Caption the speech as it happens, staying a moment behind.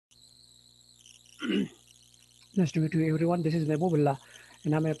Nice to meet you, everyone. This is Mehboobillah,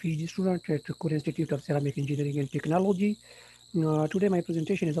 and I'm a PhD student at the Korea Institute of Ceramic Engineering and Technology. Today, my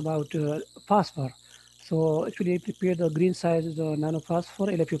presentation is about phosphor. So, actually, I prepared the green sized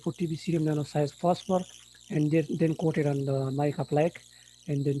nanophosphor, LaPO4TbCe nanosized phosphor, and then coated on the mica flake,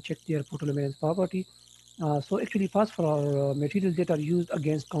 and then checked their photoluminescence property. So, actually, phosphor are materials that are used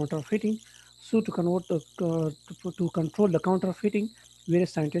against counterfeiting. So, to control the counterfeiting,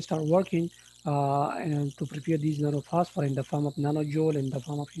 various scientists are working and to prepare these nanophosphor in the form of nanojoule, in the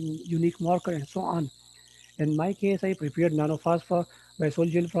form of unique marker, and so on. In my case, I prepared nanophosphor by sol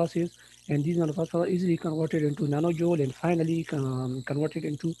gel process, and these nanophosphor are easily converted into nanojoule and finally converted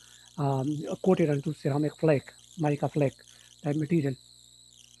into coated into ceramic flake, mica flake type material.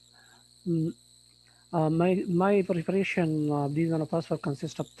 Mm, my preparation of these nanophosphor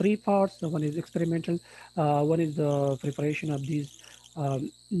consists of three parts. The one is experimental, one is the preparation of these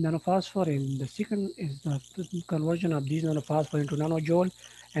nanophosphor, and the second is the conversion of these nanophosphor into nanojoule,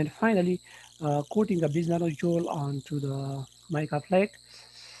 and finally coating of these nanojoule onto the mica flake.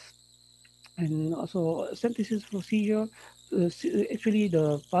 And also synthesis procedure. Actually,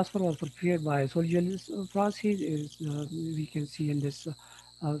 the phosphor was prepared by Solgel's process, is we can see in this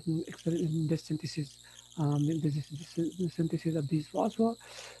in this synthesis. This is the synthesis of these phosphor.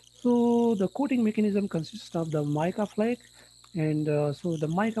 So the coating mechanism consists of the mica flake, and so the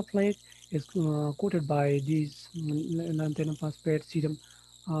mica flake is coated by these lanthanum phosphate serum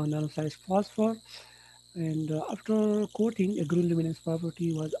nanosized phosphor, and after coating, a green luminance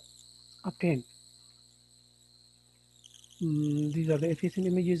property was obtained. These are the efficient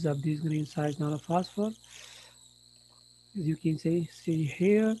images of these green size nanophosphor, as you can see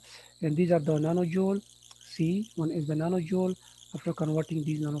here, and these are the nanojoule. See, one is the nanojoule after converting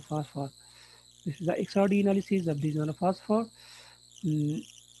these nanophosphor. This is the XRD analysis of these nanophosphor, mm,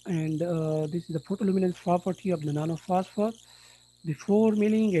 and this is the photoluminescence property of the nanophosphor before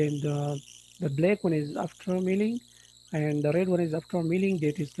milling, and the black one is after milling, and the red one is after milling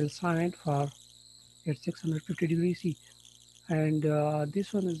that is calcined for at 650 degrees C. And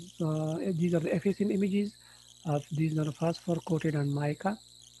this one is these are the FSM images of these nanophosphor coated on mica.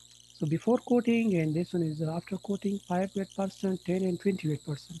 So before coating, and this one is after coating, 5 weight%, 10 and 20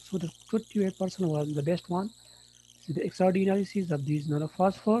 weight%. So the 20 weight% was the best one. This is the XRD analysis of these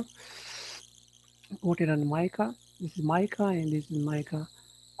nanophosphor coated on mica. This is mica, and this is mica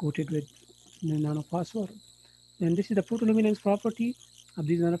coated with nanophosphor. And this is the photoluminescence property of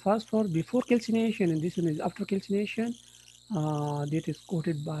these nanophosphor before calcination, and this one is after calcination. That is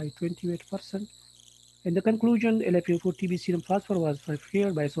coated by 28%. In the conclusion, LaPO4TbCe phosphor was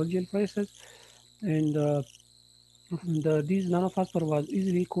prepared by Sol-Gel process, and these nanophosphor was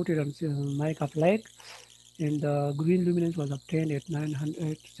easily coated on mica flake, and green luminance was obtained at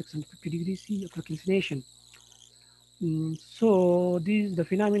 650 degrees C after calcination. So the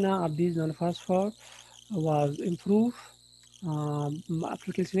phenomena of these nanophosphor was improved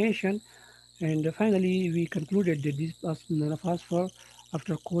after calcination, and finally we concluded that this nanophosphor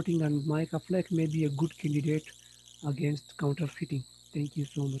after coating on mica flake may be a good candidate against counterfeiting. Thank you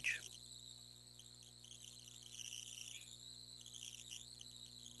so much.